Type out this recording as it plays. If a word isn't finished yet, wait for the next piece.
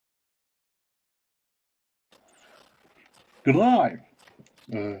Good eye.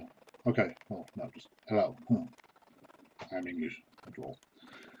 Okay. Oh no, just hello. I'm English after all.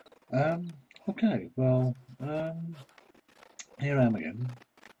 Um. Okay. Well. Here I am again,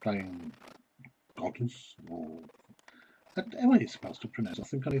 playing Godus, or how are you supposed to pronounce? I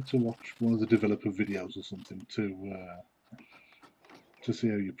think I need to watch one of the developer videos or something to see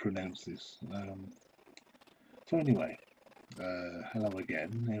how you pronounce this. So anyway, hello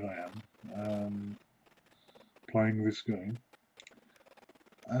again. Here I am, playing this game,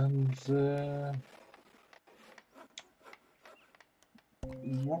 and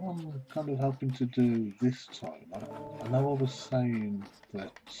what I'm kind of hoping to do this time. I know I was saying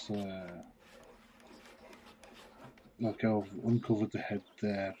that, like I've uncovered the head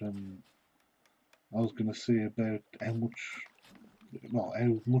there, and I was going to see about how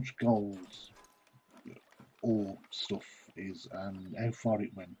much gold or stuff is and how far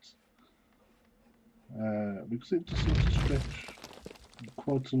it went. Because it just seems to stretch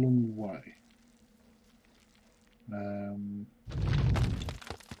quite a long way. Um,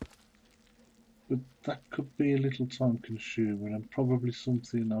 but that could be a little time consuming and probably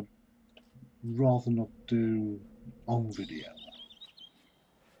something I'd rather not do on video.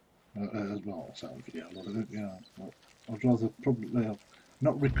 Well, sound video, I'd rather probably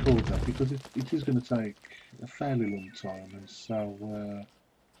not record that because it is going to take a fairly long time, and so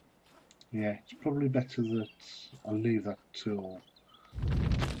yeah, it's probably better that I leave that till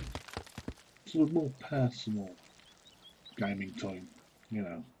sort of more personal gaming time, you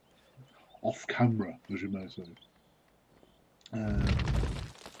know, off camera, as you may say. Uh,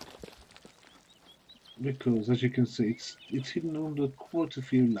 because as you can see, it's hidden under quite a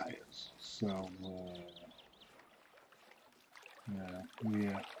few layers. So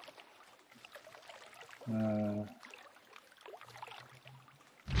yeah.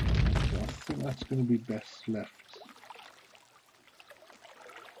 So I think that's going to be best left.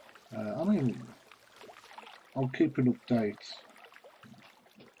 I mean, I'll keep an update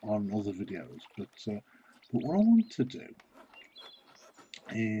on other videos, but what I want to do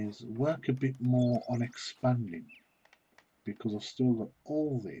is work a bit more on expanding because I've still got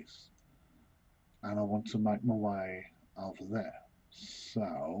all this and I want to make my way over there.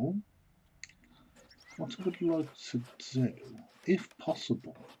 So, what I would like to do, if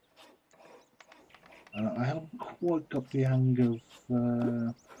possible, and I haven't quite got the hang of,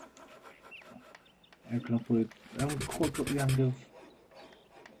 how can I put it, I haven't quite got the hang of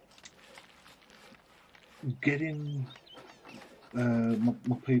getting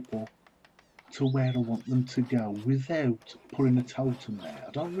my people to where I want them to go without putting a totem there.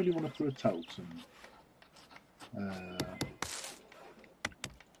 I don't really want to put a totem.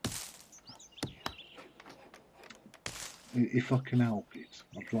 If I can help it,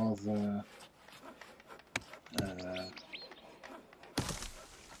 I'd rather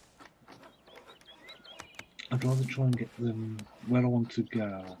try and get them where I want to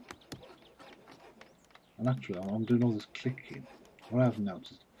go. And actually, I'm doing all this clicking. What I have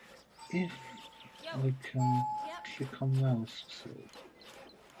noticed, if I can click on those two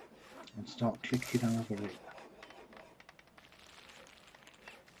and start clicking over it.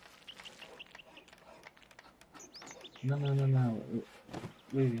 No.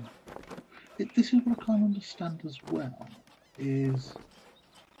 Really. This is what I can't understand as well, is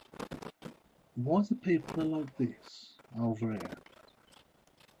why the people are like this over here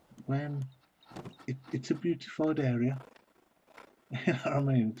when it's a beautified area. You know what I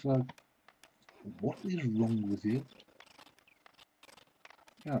mean? It's like, what is wrong with you?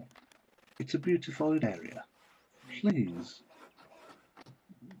 Yeah, it's a beautified area. Please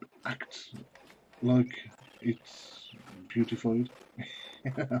act like it's beautified.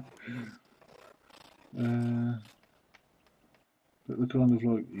 But they're kind of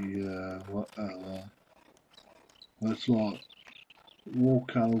like, yeah, whatever. Let's like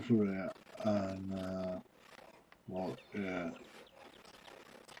walk over it and like, yeah.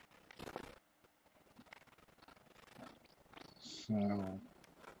 So,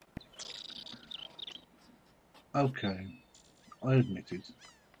 okay, I admit it.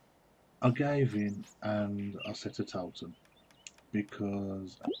 I gave in and I set a totem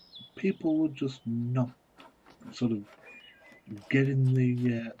because people were just not sort of getting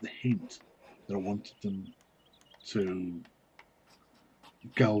the hint that I wanted them to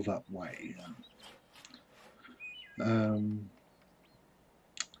go that way.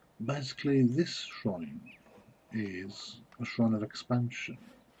 Basically, this shrine is a shrine of expansion,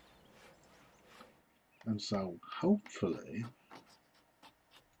 and so hopefully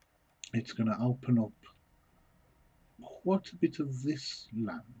it's going to open up quite a bit of this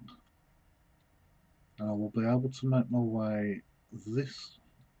land, and I will be able to make my way this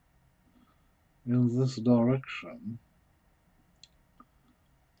in this direction,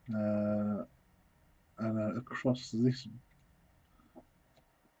 and across this.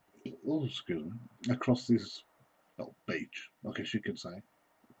 Oh, excuse me. Across this, well, beach, I guess you could say.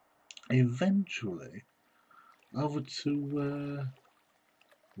 Eventually, over to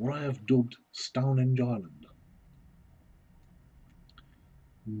what I have dubbed Stonehenge Island.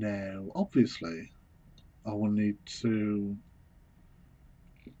 Now, obviously, I will need to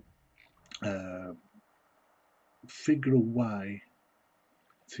uh, figure a way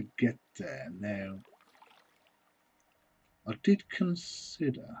to get there. Now, I did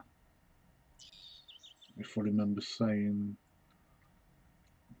consider, if I remember saying,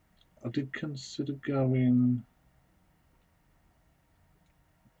 I did consider going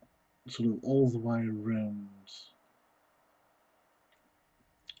sort of all the way around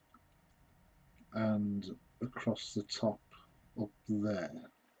and across the top up there.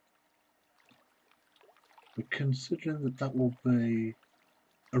 But considering that that will be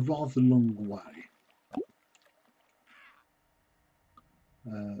a rather long way,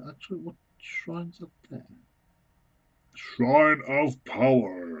 actually, what shrine's up there? Shrine of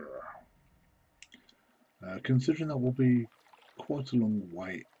Power. Considering that will be quite a long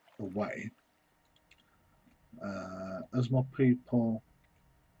way away, as my people,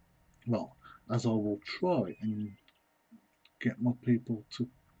 well, as I will try and get my people to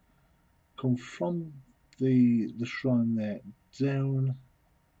come from the shrine there down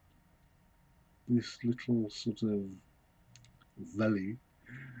this little sort of valley,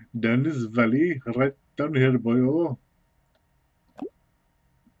 down this valley, right down here, boyo,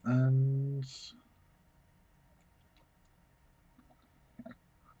 and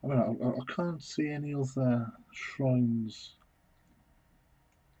I don't know, I can't see any other shrines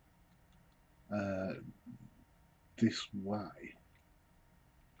uh, this way.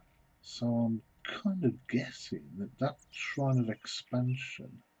 So I'm kind of guessing that that shrine of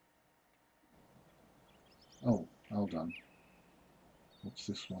expansion. Oh, hold on. What's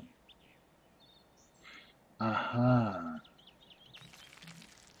this one? Aha!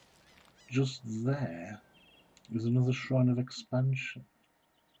 Just there is another shrine of expansion,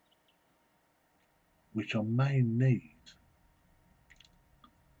 which I may need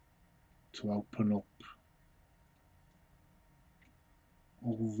to open up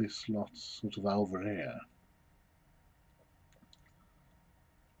all this lot sort of over here.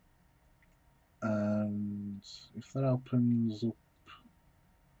 And if that opens up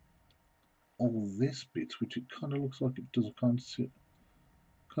all this bit, which it kind of looks like it does, I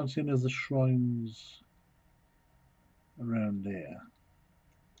can't see any other shrines around there.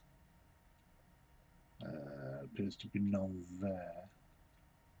 Appears to be none there.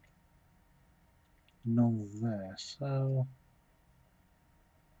 None there, so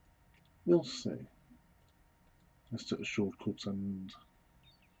we'll see. Let's take a shortcut and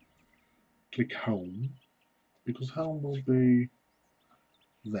click home, because home will be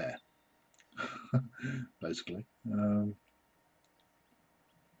there, basically.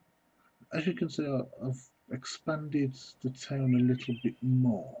 As you can see, I've expanded the town a little bit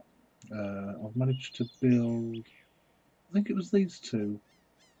more. I've managed to build, I think it was these two.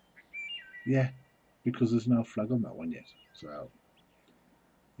 Yeah, because there's no flag on that one yet. So,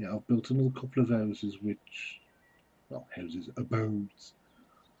 yeah, I've built another couple of houses which, well, houses, abodes,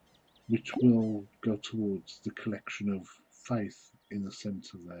 which will go towards the collection of faith in the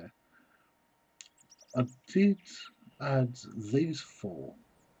centre there. I did add these four,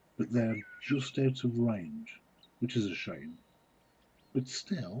 but they're just out of range, which is a shame. But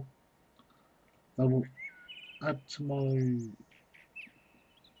still, they will add to my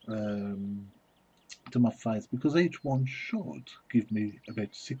faith, because each one should give me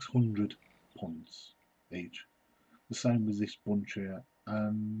about 600 points each. The same with this bunch here,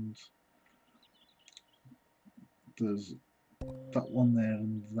 and there's that one there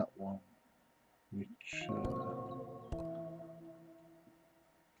and that one, which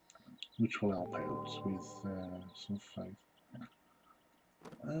will help out with some faith.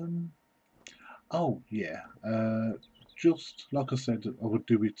 Oh yeah, just like I said, I would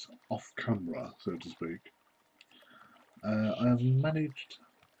do it off camera, so to speak. I have managed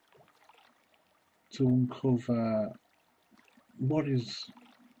to uncover what is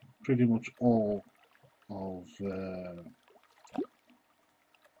pretty much all of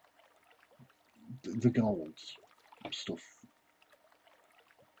the gold stuff.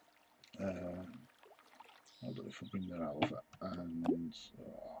 I don't know if I bring that over, and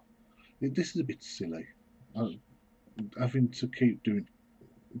this is a bit silly. Having to keep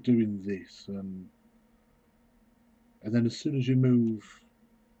doing this, and and then as soon as you move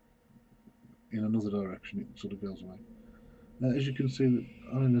in another direction, it sort of goes away. As you can see,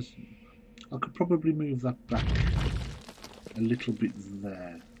 I mean, I could probably move that back a little bit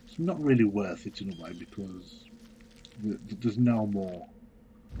there. It's not really worth it in a way because there's no more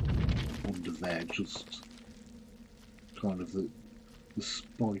under there, just kind of the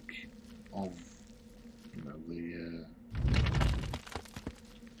spike of, you know,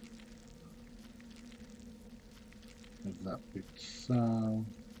 of that bit. So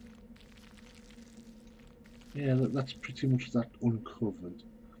yeah, that's pretty much that uncovered.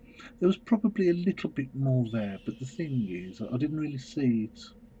 There was probably a little bit more there, but the thing is, I didn't really see it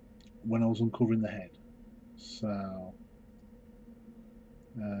when I was uncovering the head. So,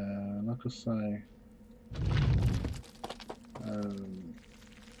 like I say,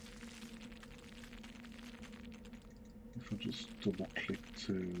 if I just double click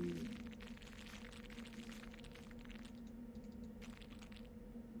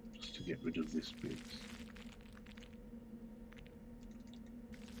just to get rid of this bit.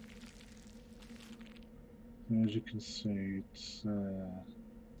 As you can see, it's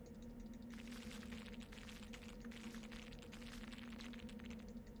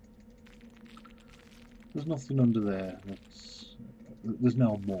there's nothing under there. There's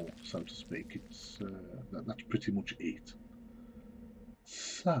no more, so to speak. It's that's pretty much it.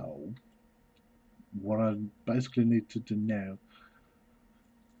 So, what I basically need to do now,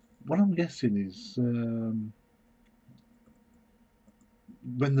 what I'm guessing is when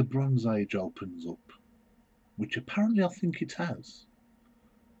the Bronze Age opens up, which apparently I think it has.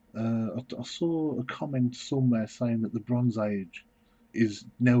 I saw a comment somewhere saying that the Bronze Age is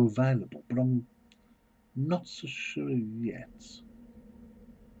now available, but I'm not so sure yet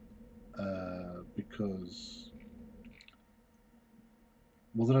because,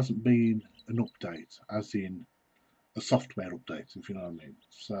 well, there hasn't been an update, as in a software update, if you know what I mean.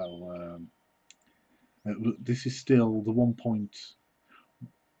 So this is still the 1.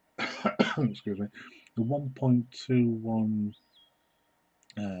 Excuse me, the 1.21.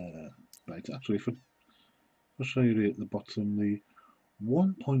 Right, actually, if I'll show you at the bottom, the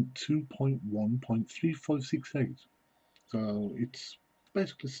 1.2.1.3568. So it's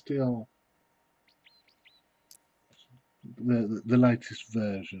basically still the latest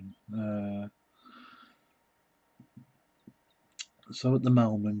version. So at the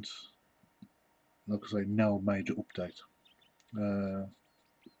moment, like I say, no major update.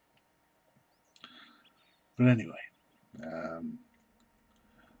 But anyway,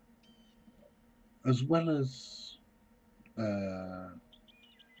 as well as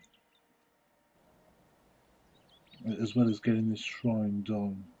getting this shrine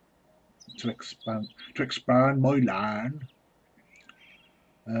done to expand my land,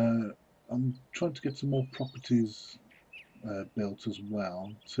 I'm trying to get some more properties built as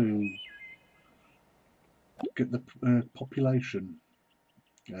well to get the population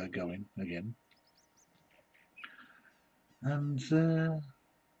going again. And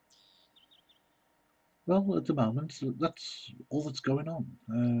well, at the moment, that's all that's going on.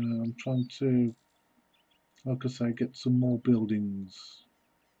 I'm trying to, like I say, get some more buildings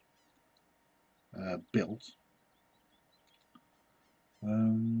built.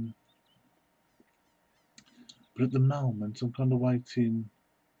 But at the moment, I'm kind of waiting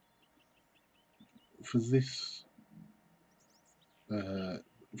for this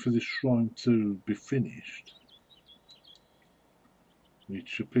shrine to be finished,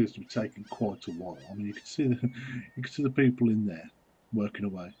 which appears to be taking quite a while. I mean, you can see the people in there working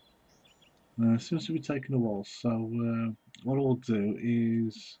away. It seems to be taking a while. So what I'll do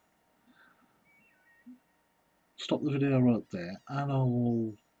is stop the video right there, and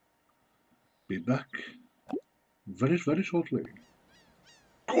I'll be back very, very shortly.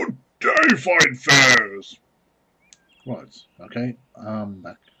 Good day, fine fairs! Right, okay, I'm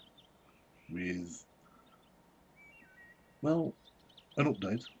back with, well, an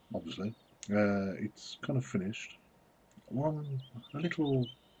update, obviously. It's kind of finished. A little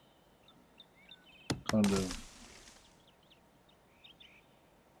kind of,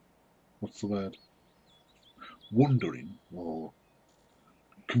 what's the word? Wondering or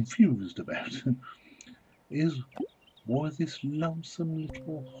confused about is why this lonesome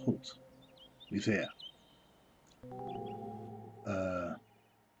little hut is here.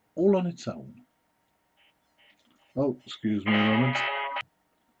 All on its own. Oh, excuse me a moment.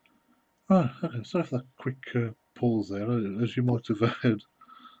 Oh, okay, sorry for that quick pause there. As you might have heard,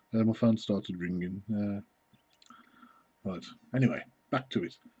 my phone started ringing. Right, anyway, back to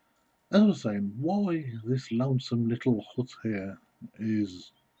it. As I was saying, why this lonesome little hut here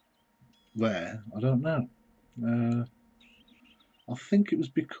is there, I don't know. I think it was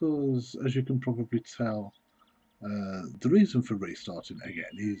because, as you can probably tell, the reason for restarting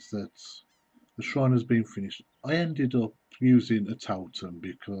again is that the shrine has been finished. I ended up using a totem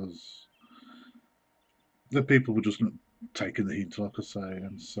because the people were just not taking the hint, like I say,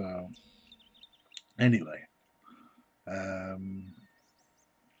 and so anyway, um,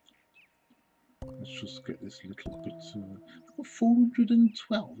 let's just get this little bit.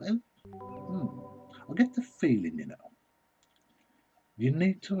 412. Eh? I get the feeling, you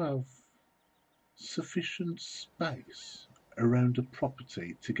need to have sufficient space around a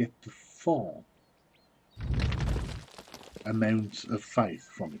property to get the full amount of faith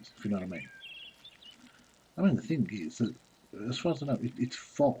from it, if you know what I mean. I mean, the thing is that, as far as I know, it's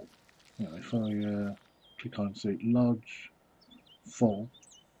full. If I click on, say, large, full,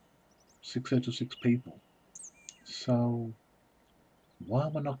 6 out of 6 people. So, why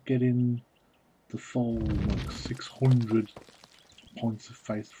am I not getting the full, like, 600 points of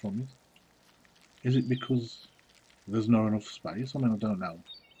faith from it? Is it because there's not enough space? I mean, I don't know.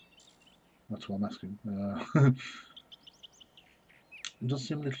 That's what I'm asking. It does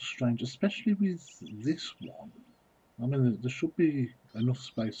seem a little strange, especially with this one. I mean, there should be enough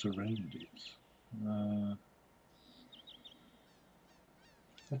space around it.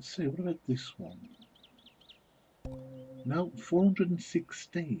 Let's see, what about this one? No,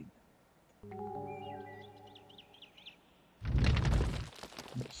 416.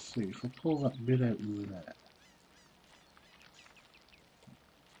 Let's see, if I pull that bit out there.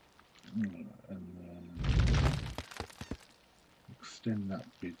 And then extend that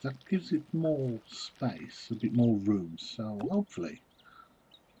bit. That gives it more space, a bit more room, so hopefully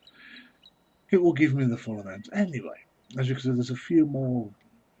it will give me the full amount. Anyway, as you can see, there's a few more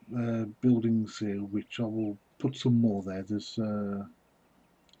buildings here, which I will put some more there. There's a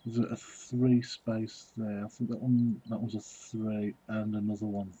 3 space there. I think that was a 3, and another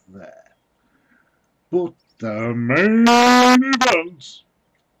one there. But the main event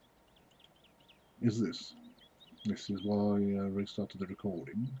is this. This is why I restarted the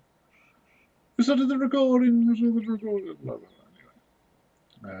recording. Restarted the recording. Blah, blah, blah.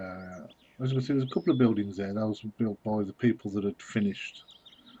 Anyway, as you can see, there's a couple of buildings there. Those were built by the people that had finished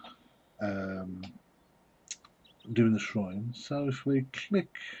doing the shrine. So if we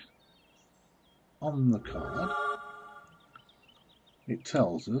click on the card, it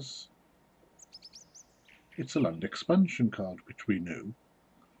tells us it's a land expansion card, which we knew.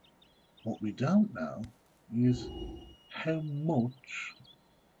 What we don't know is how much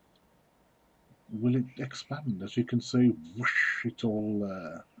will it expand. As you can see, whoosh, it all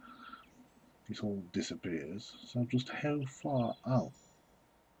disappears. So just how far? Oh,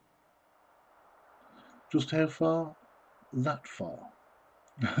 just how far? That far,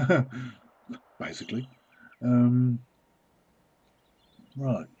 basically. Right.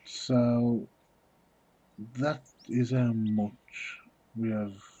 So that is how much we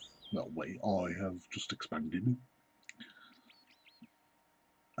have. Well, I have just expanded.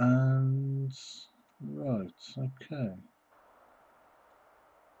 And right, okay.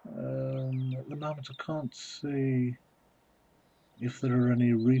 At the moment, I can't see if there are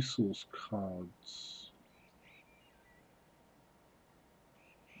any resource cards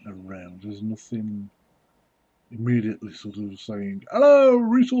around. There's nothing immediately sort of saying, "Hello,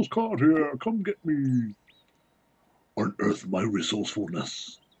 resource card here, come get me." Unearth my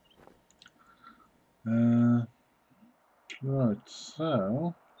resourcefulness. Right,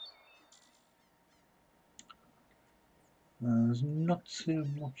 so there's not too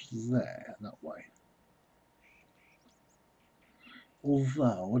much there that way.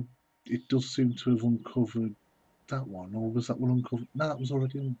 Although it does seem to have uncovered that one, or was that one uncovered? No, that was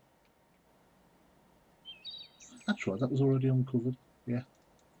already. That's right, that was already uncovered. Yeah.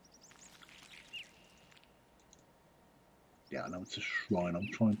 Yeah, I know it's a shrine. I'm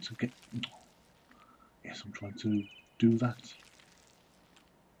trying to get. Yes, I'm trying to do that.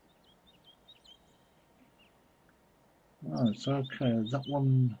 Right, so okay, that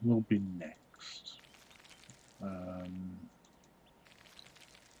one will be next.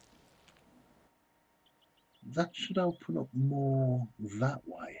 That should open up more that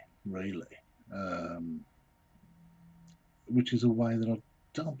way, really. Which is a way that I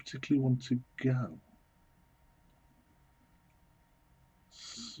don't particularly want to go.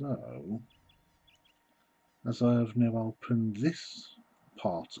 So, as I have now opened this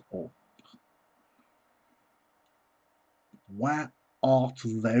part up, where art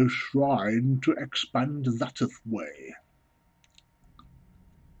thou, shrine, to expand that way?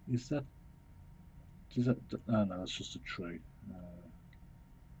 Is that? Oh no, that's just a tree.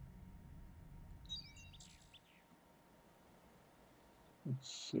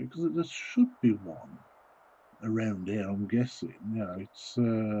 Let's see, because there should be one around here, I'm guessing. Yeah, it's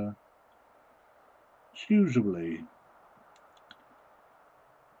usually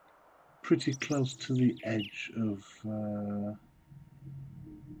pretty close to the edge of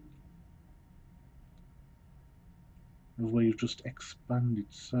where you've just expanded,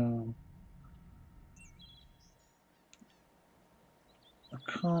 so I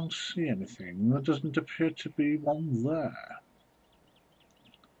can't see anything. There doesn't appear to be one there.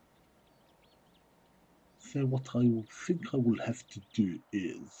 So what I think I will have to do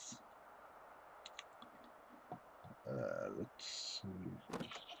is let's see,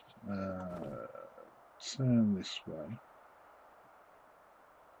 turn this way.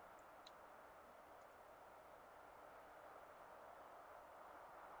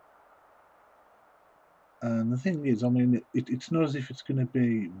 And the thing is, I mean, it's not as if it's going to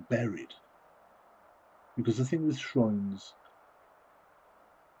be buried, because the thing with shrines,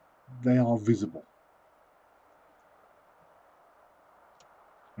 they are visible.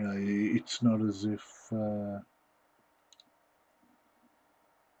 You know, it's not as if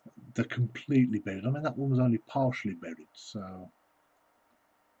they're completely buried. I mean, that one was only partially buried, so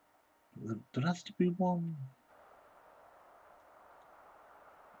there has to be one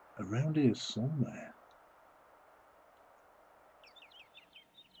around here somewhere.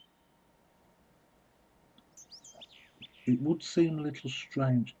 It would seem a little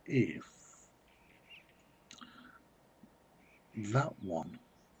strange if that one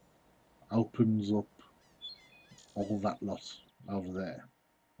opens up all that lot over there.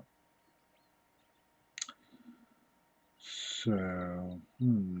 So,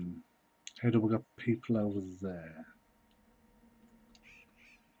 how do we got people over there?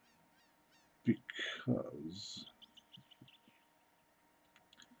 Because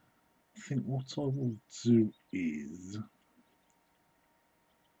I think what I will do is,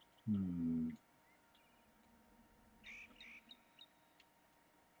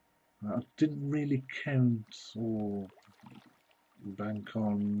 I didn't really count or bank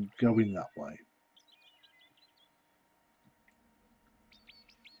on going that way.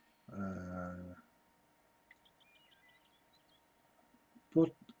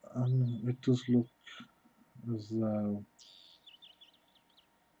 But it does look as though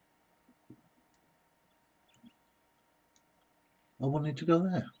I wanted to go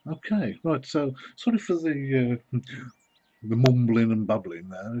there. Okay, right. So sorry for the mumbling and babbling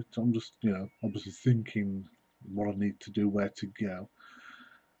there. I'm just, obviously thinking what I need to do, where to go,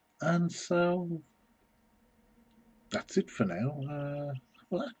 and so that's it for now.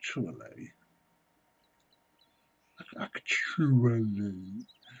 Well, actually,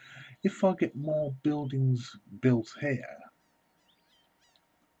 if I get more buildings built here,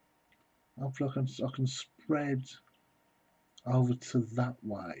 hopefully I can spread over to that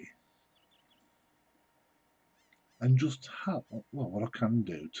way and just have, well, what I can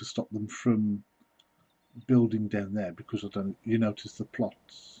do to stop them from building down there, because I don't, you notice the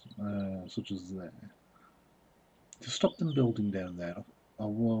plots such as there, to stop them building down there, I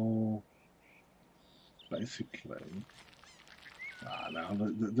will basically, no,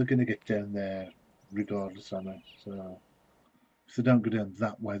 they're going to get down there regardless, I know. So if they don't go down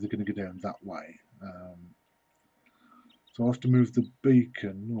that way, they're going to go down that way. So I'll have to move the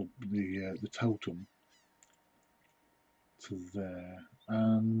beacon, or the totem, to there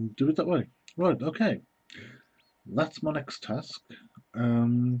and do it that way. Right, okay. That's my next task.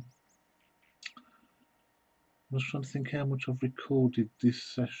 I was trying to think how much I've recorded this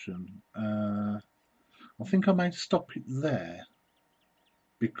session. I think I might stop it there,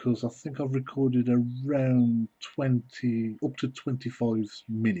 because I think I've recorded around 20 up to 25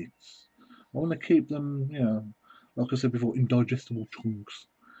 minutes. I want to keep them, like I said before, in digestible chunks.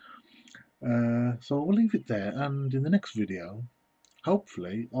 So I will leave it there, and in the next video,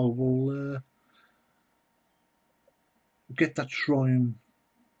 hopefully, I will get that shrine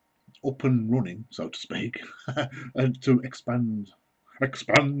up and running, so to speak, and to expand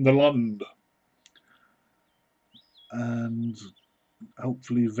the land, and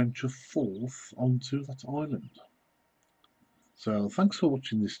hopefully venture forth onto that island. So thanks for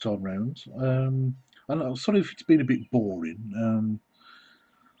watching this time round. I'm sorry if it's been a bit boring.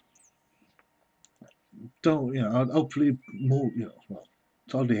 Don't, hopefully more, well,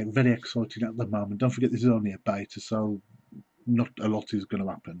 it's only very exciting at the moment. Don't forget this is only a beta, so not a lot is going to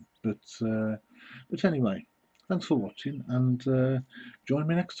happen. But anyway, thanks for watching, and join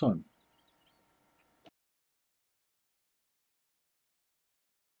me next time.